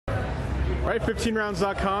All right,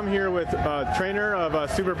 15rounds.com here with trainer of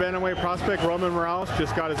super bantamweight prospect Roman Morales.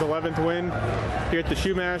 Just got his 11th win here at the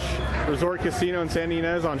Shumash Resort Casino in San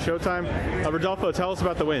Ynez on Showtime. Rodolfo, tell us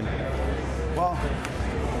about the win. Well,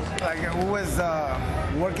 like we was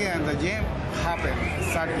working in the gym, happened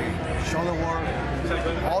exactly. Shoulder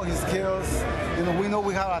work, all his skills. You know, we know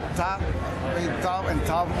we have a top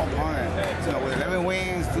opponent. You know, with 11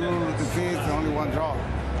 wins, 2 defeats, and only 1 draw,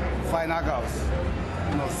 5 knockouts.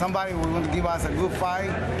 You know, somebody will want to give us a good fight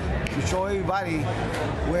to show everybody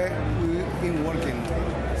where we've been working.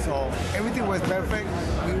 So everything was perfect.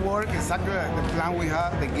 We worked exactly like the plan we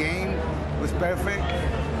had. The game was perfect.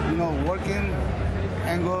 You know, working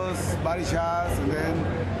angles, body shots, and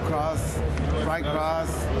then cross, right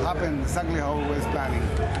cross, happened exactly how we was planning.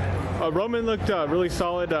 Roman looked really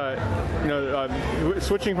solid,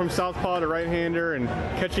 switching from southpaw to right-hander and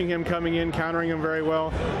catching him coming in, countering him very well.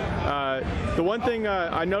 The one thing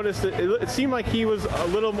I noticed, it seemed like he was a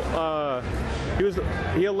little,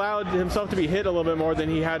 he allowed himself to be hit a little bit more than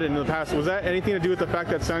he had in the past. Was that anything to do with the fact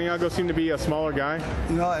that Santiago seemed to be a smaller guy?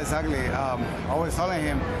 You know, exactly. I was telling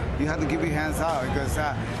him, you have to keep your hands out because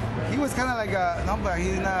he was kind of like no, but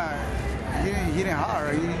he's not. He didn't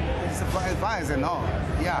hard. He's fine. I said no.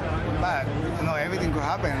 Yeah, but you know everything could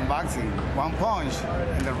happen in boxing. One punch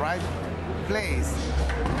in the right place,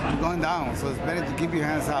 going down. So it's better to keep your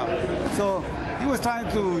hands out. So he was trying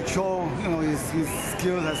to show his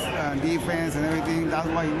skills as defense and everything. That's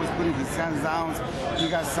why he was putting his hands down. He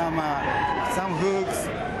got some hooks.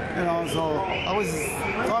 You know, so I was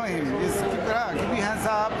telling him, just keep it up, keep your hands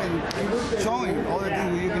up, and keep showing all the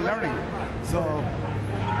things you've been learning. So.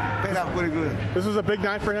 Paid out pretty good. This was a big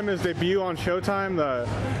night for him, his debut on Showtime, the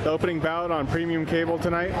opening bout on premium cable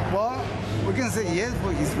tonight. Well, we can say yes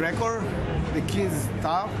for his record. The kid's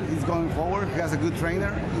tough, he's going forward, he has a good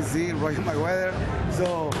trainer, you see, Roy Mayweather.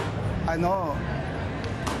 So I know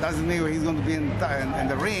doesn't mean he's going to be in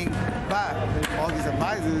the ring, but all his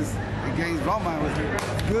advices against Roman was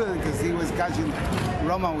good because he was catching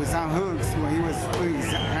Roman with some hooks when he was putting his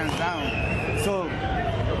hands down. So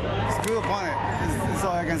it's a good opponent. That's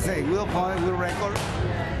all I can say. Good opponent, good record.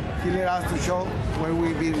 He let us to show where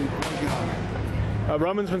we've been working on.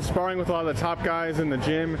 Roman's been sparring with a lot of the top guys in the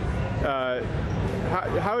gym.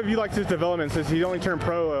 How have you liked his development since he only turned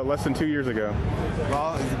pro less than 2 years ago?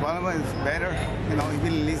 Well, his development is better. You know, he's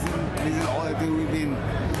been listening all the things we've been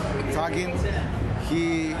talking.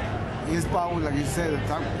 He's sparred with, like you said, the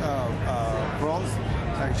top pros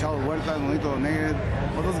like Charles Huerta, Nonito Negret,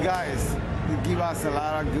 all those guys. They give us a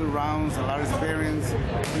lot of good rounds, a lot of experience.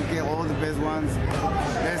 We get all the best ones,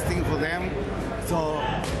 best thing for them. So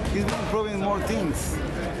he's been improving more things.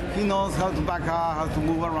 He knows how to back up, how to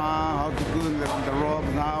move around, how to do the ropes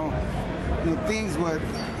now. You know, things what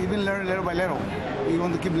he's been learning little by little. We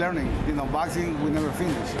want to keep learning. You know, boxing, we never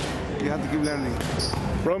finish. You have to keep learning.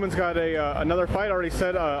 Roman's got another fight already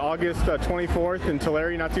set, August 24th in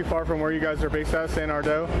Tulare, not too far from where you guys are based at, San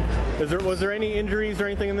Ardo. Was there any injuries or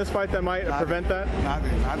anything in this fight that might prevent that?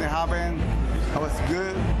 Nothing happened. I was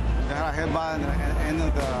good. They had a headbutt at the end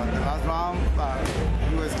of the last round, but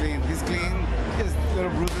he was clean. He's clean. Just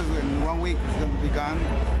little bruises in 1 week. It's going to be gone.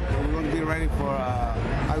 We're going to be ready for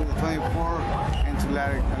August 24th in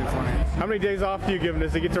Tulare, California. How many days off do you give him?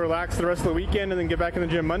 Does he get to relax the rest of the weekend and then get back in the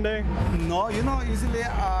gym Monday? No, you know, usually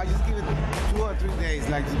I just give it 2 or 3 days.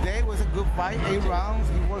 Like today was a good fight, 8 rounds.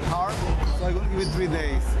 He worked hard, so I'm going to give it 3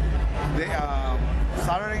 days.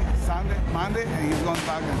 Saturday, Sunday, Monday, and he's going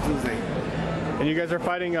back on Tuesday. And you guys are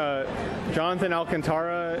fighting Jonathan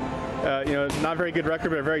Alcantara. Not very good record,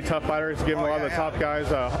 but a very tough fighter. He's given a lot of the top guys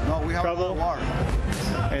we have trouble. A lot of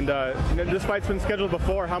war. And this fight's been scheduled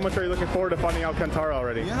before. How much are you looking forward to fighting Alcantara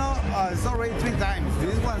already? You know, it's already 3 times.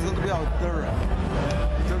 This one's going to be our third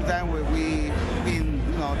time where we've been,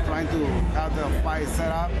 trying to have the fight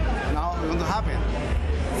set up. Now it's going to happen.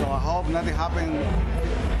 So I hope nothing happens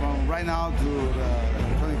from right now to the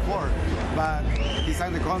 24th. But he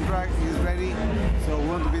signed the contract. He's ready. So we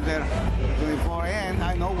want to be there 24th. And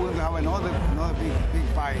I know we'll have another big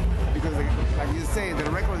fight because, like you say, the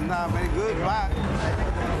record is not very good, but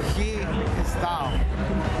he is tough.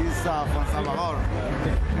 He's from Salvador.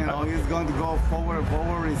 You know, he's going to go forward,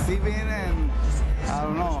 receiving, and I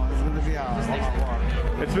don't know. It's going to be a war.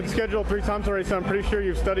 It's been scheduled 3 times already, so I'm pretty sure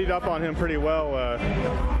you've studied up on him pretty well.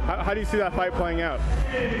 How do you see that fight playing out?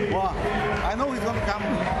 Well, I know he's going to come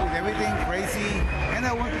with everything crazy, and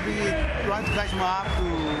I want to be trying to catch him up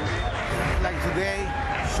to, like today,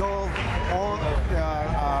 show all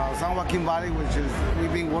San Joaquin Valley, which is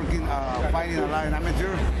we've been working, fighting a lot in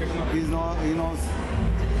amateur. He knows,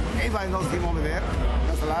 everybody knows him over there.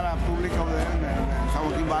 There's a lot of public over there in San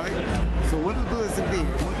King Valley. So we want to do the same thing.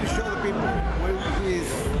 We want to show the people what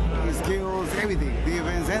his skills, everything,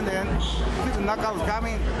 defense, and then if the knockout is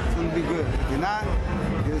coming, it's going to be good. If not,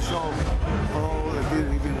 he'll show all the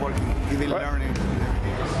things he's been working, he's been learning.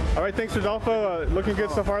 All right, thanks, Rodolfo. Looking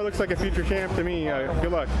good so far. Looks like a future champ to me.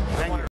 Good luck. Thank you.